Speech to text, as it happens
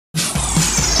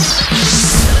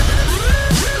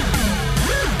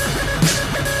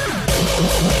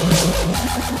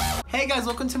guys,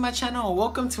 welcome to my channel.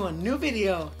 Welcome to a new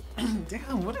video.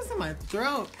 Damn, what is in my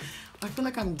throat? I feel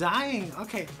like I'm dying.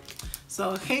 Okay,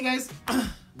 so hey guys.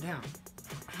 Damn,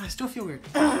 I still feel weird.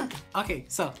 Okay,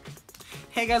 so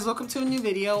hey guys, welcome to a new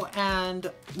video. And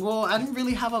well, I didn't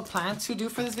really have a plan to do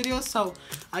for this video, so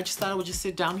I just thought I would just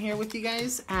sit down here with you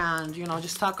guys and, you know,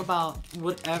 just talk about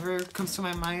whatever comes to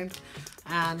my mind.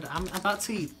 And I'm about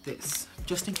to eat this,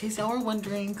 just in case y'all are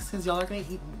wondering, since y'all are gonna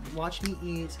watch me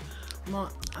eat.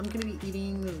 I'm gonna be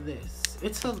eating this.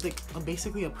 It's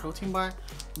basically a protein bar,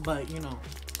 but you know,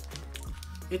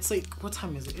 it's like, what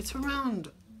time is it? It's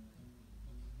around,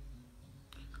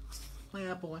 my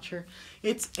Apple Watch here.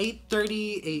 It's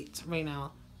 8:38 right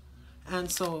now,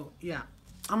 and so yeah,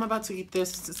 I'm about to eat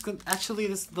this. It's good. Actually,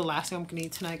 this is the last thing I'm gonna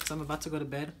eat tonight because I'm about to go to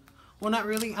bed. Well, not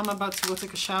really. I'm about to go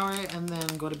take a shower and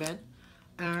then go to bed.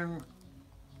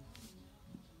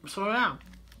 So yeah.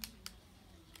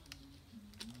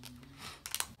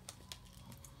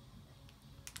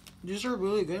 These are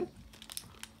really good.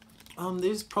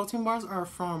 These protein bars are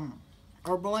from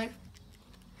Herbalife,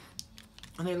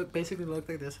 and they basically look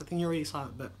like this. I think you already saw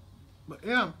it, but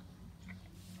yeah,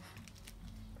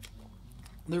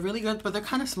 they're really good. But they're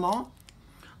kind of small,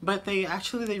 but they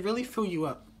really fill you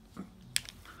up.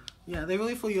 Yeah, they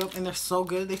really fill you up, and they're so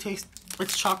good. They taste.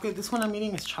 It's chocolate. This one I'm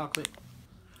eating is chocolate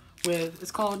with.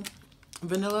 It's called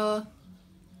vanilla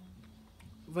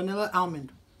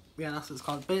almond. Yeah, that's what it's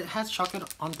called. But it has chocolate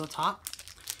on the top.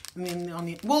 And then on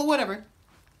the... Well, whatever.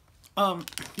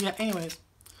 Yeah, anyways.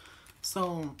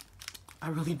 So, I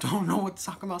really don't know what to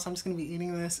talk about. So, I'm just going to be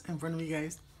eating this in front of you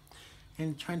guys.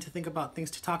 And trying to think about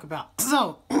things to talk about.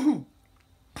 So,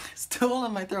 still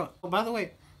in my throat. Oh, by the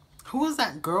way, who was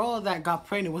that girl that got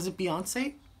pregnant? Was it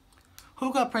Beyonce?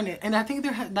 Who got pregnant? And I think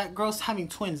that girl's having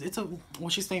twins. Well,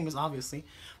 she's famous, obviously,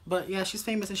 but yeah, she's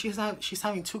famous, and she's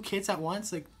having 2 kids at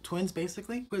once, like twins,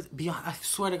 basically. I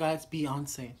swear to God, it's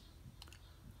Beyonce.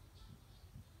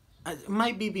 It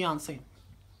might be Beyonce,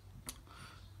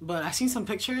 but I've seen some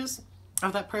pictures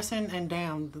of that person, and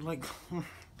damn, like,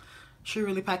 she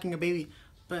really packing a baby.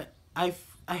 But I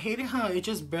hated how it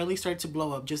just barely started to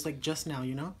blow up, just now,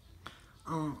 you know.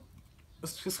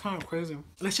 It's just kind of crazy.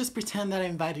 Let's just pretend that I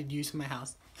invited you to my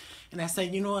house. And I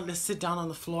said, you know what, let's sit down on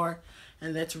the floor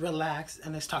and let's relax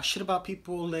and let's talk shit about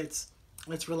people. Let's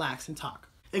relax and talk.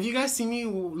 If you guys see me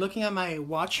looking at my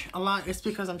watch a lot, it's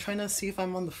because I'm trying to see if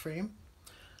I'm on the frame.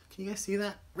 Can you guys see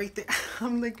that? Right there.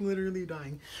 I'm like literally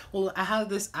dying. Well, I have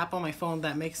this app on my phone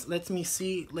that lets me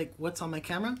see like what's on my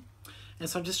camera. And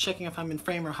so I'm just checking if I'm in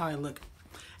frame or how I look.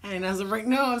 And as of right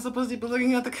now, I'm supposed to be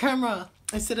looking at the camera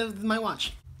instead of my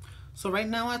watch. So right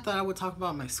now, I thought I would talk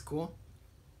about my school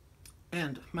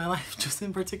and my life just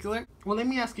in particular. Well, let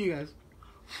me ask you guys,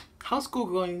 how's school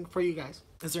going for you guys?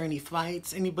 Is there any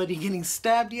fights? Anybody getting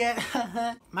stabbed yet?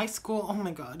 My school, oh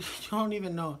my God, you don't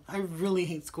even know. I really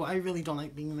hate school. I really don't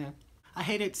like being there. I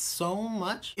hate it so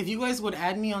much. If you guys would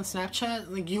add me on Snapchat,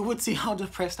 like, you would see how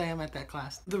depressed I am at that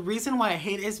class. The reason why I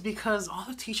hate it is because all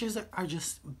the teachers are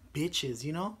just bitches,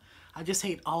 you know? I just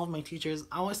hate all of my teachers.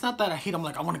 It's not that I hate them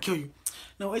like I want to kill you.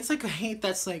 No, it's like a hate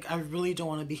that's like, I really don't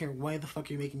want to be here. Why the fuck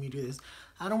are you making me do this?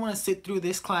 I don't want to sit through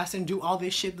this class and do all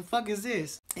this shit. The fuck is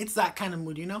this? It's that kind of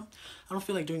mood, you know? I don't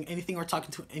feel like doing anything or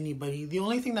talking to anybody. The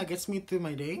only thing that gets me through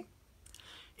my day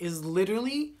is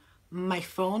literally my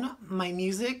phone, my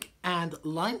music, and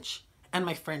lunch, and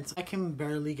my friends. I can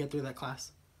barely get through that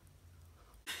class.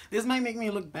 This might make me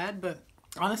look bad, but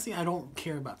honestly, I don't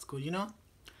care about school, you know?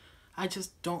 I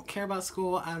just don't care about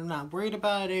school. I'm not worried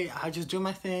about it. I just do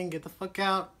my thing, get the fuck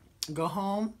out, go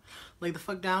home, lay the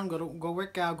fuck down, go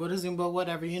work out, go to Zumba,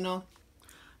 whatever, you know?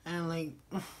 And like,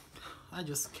 I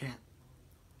just can't.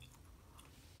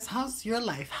 How's your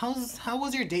life? How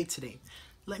was your day today?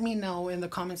 Let me know in the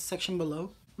comments section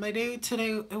below. My day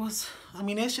today,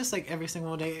 it's just like every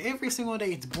single day. Every single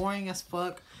day, it's boring as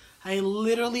fuck. I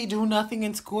literally do nothing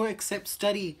in school except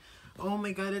study. Oh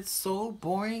my God, it's so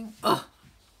boring. Ugh.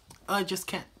 I just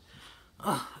can't.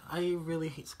 I really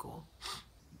hate school.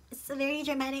 It's a very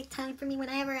dramatic time for me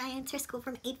whenever I enter school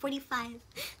from 8:45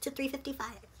 to 3:55.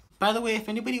 By the way, if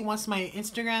anybody wants my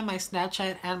Instagram, my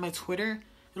Snapchat, and my Twitter,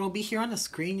 it'll be here on the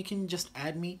screen. You can just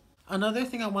add me. Another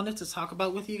thing I wanted to talk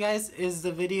about with you guys is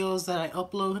the videos that I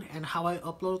upload and how I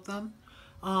upload them.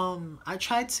 I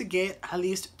tried to get at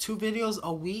least 2 videos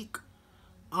a week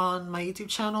on my YouTube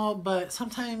channel, but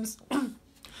sometimes...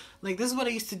 Like, this is what I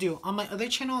used to do. On my other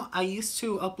channel, I used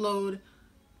to upload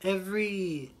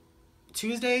every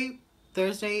Tuesday,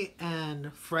 Thursday,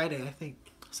 and Friday, I think.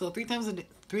 So 3 times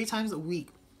a week.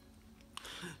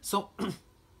 So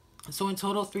in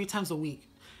total, 3 times a week.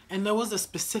 And there was a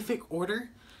specific order.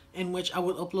 in which I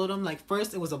would upload them. Like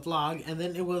first it was a vlog, and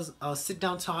then it was a sit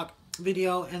down talk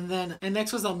video, and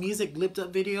next was a music lipped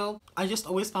up video. I just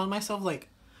always found myself like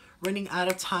running out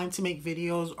of time to make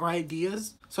videos or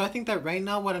ideas. So I think that right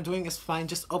now what I'm doing is fine,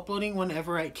 just uploading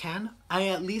whenever I can. I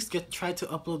at least try to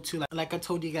upload to like I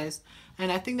told you guys,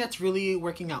 and I think that's really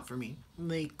working out for me.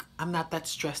 Like I'm not that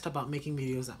stressed about making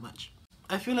videos that much.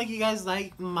 I feel like you guys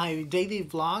like my daily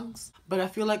vlogs, but I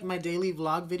feel like my daily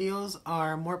vlog videos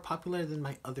are more popular than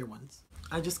my other ones.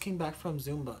 I just came back from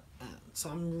Zumba, so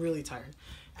I'm really tired.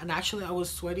 And actually I was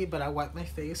sweaty, but I wiped my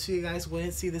face so you guys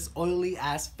wouldn't see this oily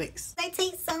ass face. I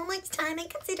take so much time and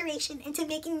consideration into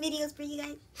making videos for you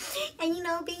guys. And you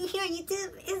know, being here on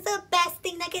YouTube is the best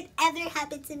thing that could ever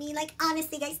happen to me. Like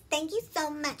honestly guys, thank you so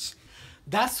much.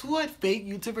 That's what fake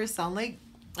YouTubers sound like.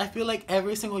 I feel like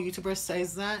every single YouTuber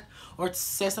says that or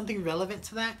says something relevant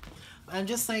to that. I'm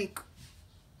just like,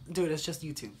 dude, it's just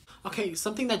YouTube. Okay,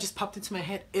 something that just popped into my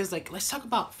head is like, let's talk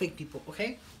about fake people,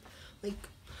 okay? Like,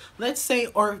 let's say,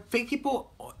 or fake people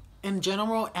in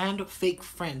general and fake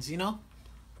friends, you know?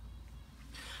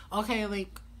 Okay,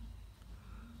 like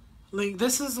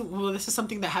this is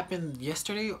something that happened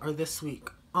yesterday or this week.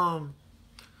 Some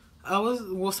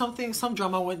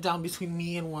drama went down between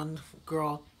me and one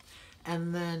girl.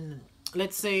 And then we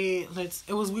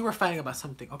were fighting about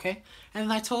something, okay?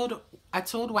 And I told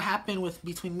what happened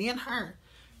between me and her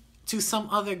to some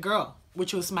other girl,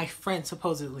 which was my friend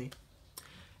supposedly.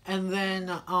 And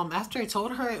then after I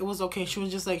told her, it was okay. She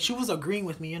was just like, she was agreeing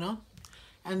with me, you know?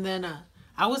 And then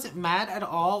I wasn't mad at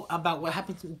all about what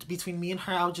happened between me and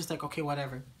her. I was just like, okay,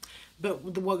 whatever. But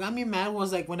what got me mad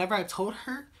was like whenever I told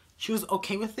her, she was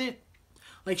okay with it.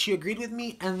 Like, she agreed with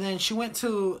me, and then she went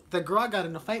to the girl I got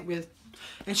in a fight with,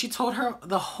 and she told her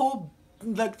the whole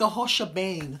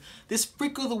shebang. This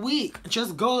freak of the week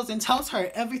just goes and tells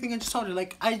her everything I just told her.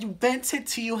 Like, I vented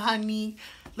to you, honey.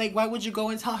 Like, why would you go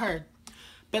and tell her?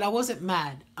 But I wasn't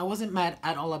mad. I wasn't mad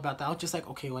at all about that. I was just like,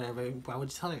 okay, whatever. Why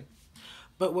would you tell her?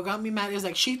 But what got me mad is,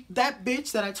 like, that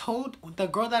bitch that I told, the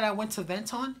girl that I went to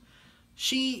vent on,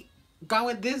 she got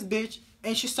with this bitch,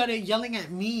 and she started yelling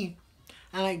at me.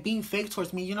 And like being fake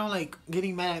towards me, you know, like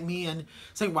getting mad at me and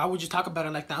saying, why would you talk about it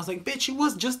like that? I was like, bitch, you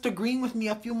was just agreeing with me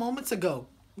a few moments ago.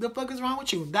 The fuck is wrong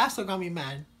with you? That's what got me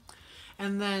mad.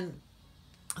 And then,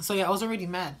 so yeah, I was already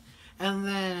mad. And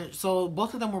then, so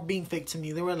both of them were being fake to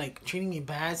me. They were like treating me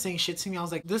bad, saying shit to me. I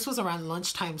was like, this was around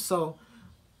lunchtime. So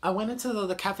I went into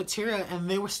the cafeteria and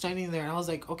they were standing there. And I was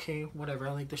like, okay, whatever.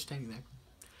 Like, they're standing there.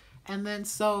 And then,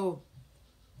 so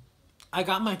I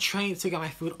got my tray to get my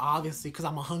food, obviously, because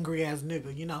I'm a hungry ass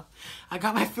nigga, you know. I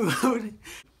got my food.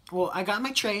 Well, I got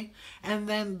my tray, and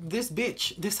then this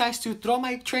bitch decides to throw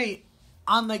my tray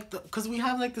on, like, because we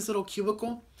have, like, this little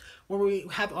cubicle where we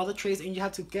have all the trays, and you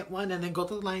have to get one and then go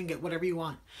to the line and get whatever you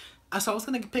want. So I was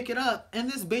going to pick it up, and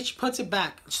this bitch puts it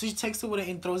back. She takes it with it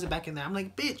and throws it back in there. I'm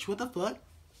like, bitch, what the fuck?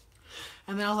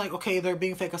 And then I was like, okay, they're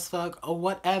being fake as fuck, or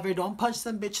whatever. Don't punch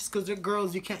them bitches because they're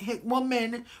girls. You can't hit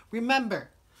women. Remember.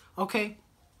 Okay,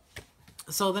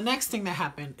 so the next thing that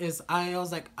happened is I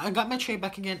was like, I got my tray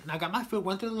back again, and I got my food,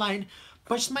 went through the line,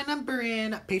 punched my number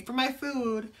in, paid for my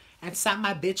food, and sat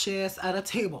my bitch ass at a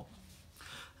table.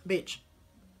 Bitch.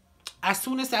 As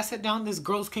soon as I sat down, this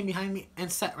girl came behind me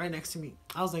and sat right next to me.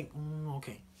 I was like,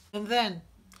 okay. And then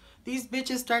these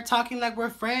bitches start talking like we're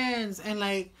friends and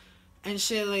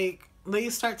shit, like, they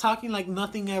start talking like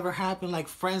nothing ever happened, like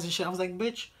friends and shit. I was like,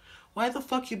 bitch, why the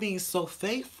fuck you being so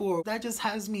fake for? That just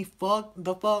has me fucked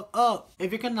the fuck up.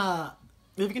 If you're gonna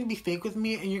be fake with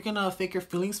me and you're gonna fake your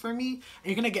feelings for me and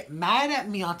you're gonna get mad at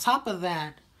me on top of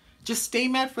that, just stay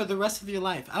mad for the rest of your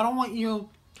life. I don't want you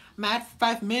mad for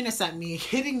 5 minutes at me,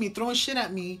 hitting me, throwing shit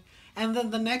at me, and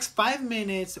then the next 5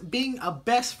 minutes being a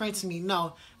best friend to me.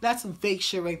 No, that's some fake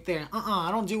shit right there. I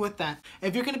don't deal with that.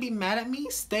 If you're gonna be mad at me,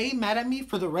 stay mad at me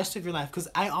for the rest of your life, because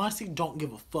I honestly don't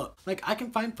give a fuck. Like, I can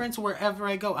find friends wherever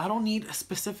I go. I don't need a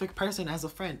specific person as a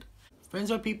friend. Friends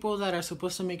are people that are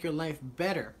supposed to make your life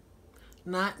better,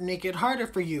 not make it harder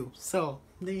for you. So,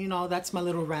 you know, that's my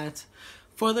little rant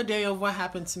for the day of what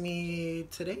happened to me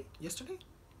today? Yesterday?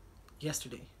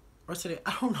 Or today.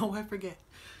 I don't know. I forget.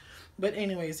 But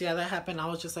anyways, yeah, that happened. I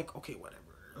was just like, okay, whatever.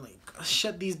 Like,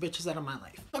 shut these bitches out of my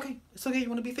life. Okay, it's okay. You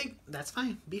want to be fake? That's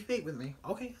fine. Be fake with me.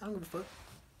 Okay, I don't give a fuck.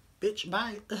 Bitch,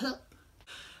 bye.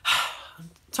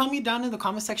 Tell me down in the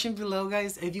comment section below,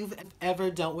 guys, if you've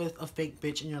ever dealt with a fake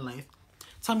bitch in your life.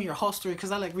 Tell me your whole story,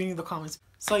 because I like reading the comments.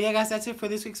 So yeah, guys, that's it for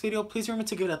this week's video. Please remember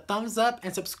to give it a thumbs up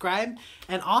and subscribe.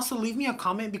 And also leave me a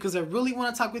comment, because I really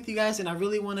want to talk with you guys. And I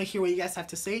really want to hear what you guys have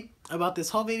to say about this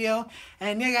whole video.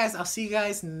 And yeah, guys, I'll see you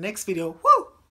guys next video. Woo!